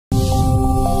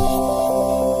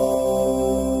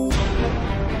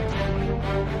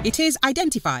It is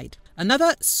identified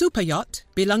another super yacht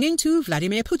belonging to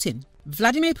Vladimir Putin.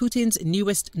 Vladimir Putin's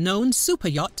newest known super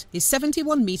yacht is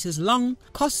 71 meters long,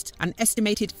 cost an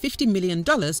estimated $50 million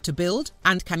to build,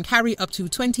 and can carry up to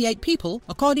 28 people,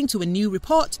 according to a new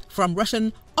report from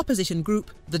Russian opposition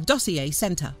group the Dossier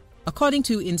Center. According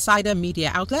to insider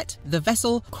media outlet, the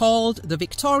vessel, called the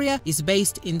Victoria, is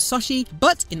based in Sochi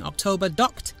but in October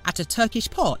docked at a Turkish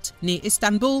port near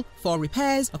Istanbul for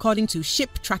repairs, according to ship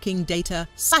tracking data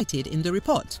cited in the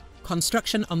report.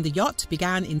 Construction on the yacht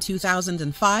began in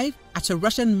 2005 at a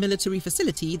Russian military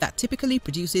facility that typically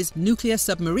produces nuclear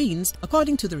submarines,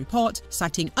 according to the report,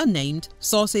 citing unnamed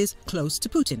sources close to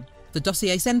Putin. The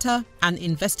Dossier Center, an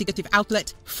investigative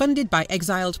outlet funded by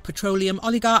exiled petroleum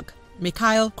oligarch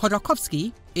Mikhail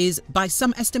Khodorkovsky, is, by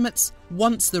some estimates,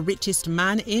 once the richest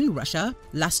man in Russia,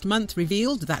 last month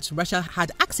revealed that Russia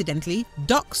had accidentally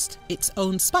doxed its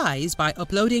own spies by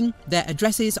uploading their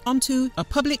addresses onto a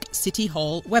public city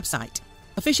hall website.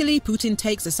 Officially, Putin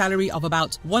takes a salary of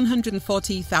about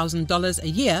 $140,000 a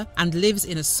year and lives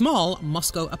in a small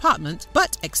Moscow apartment,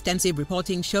 but extensive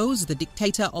reporting shows the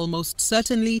dictator almost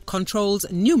certainly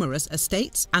controls numerous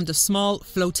estates and a small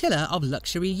flotilla of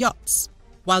luxury yachts.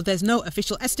 While there's no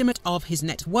official estimate of his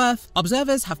net worth,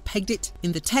 observers have pegged it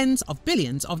in the tens of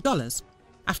billions of dollars.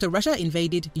 After Russia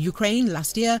invaded Ukraine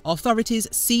last year, authorities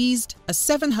seized a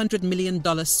 $700 million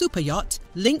super yacht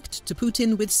linked to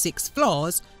Putin with 6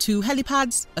 floors, 2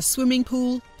 helipads, a swimming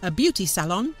pool, a beauty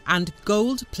salon, and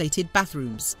gold-plated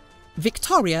bathrooms.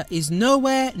 Victoria is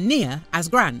nowhere near as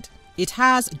grand. It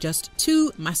has just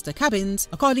 2 master cabins,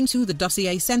 according to the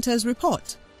Dossier Center's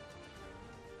report.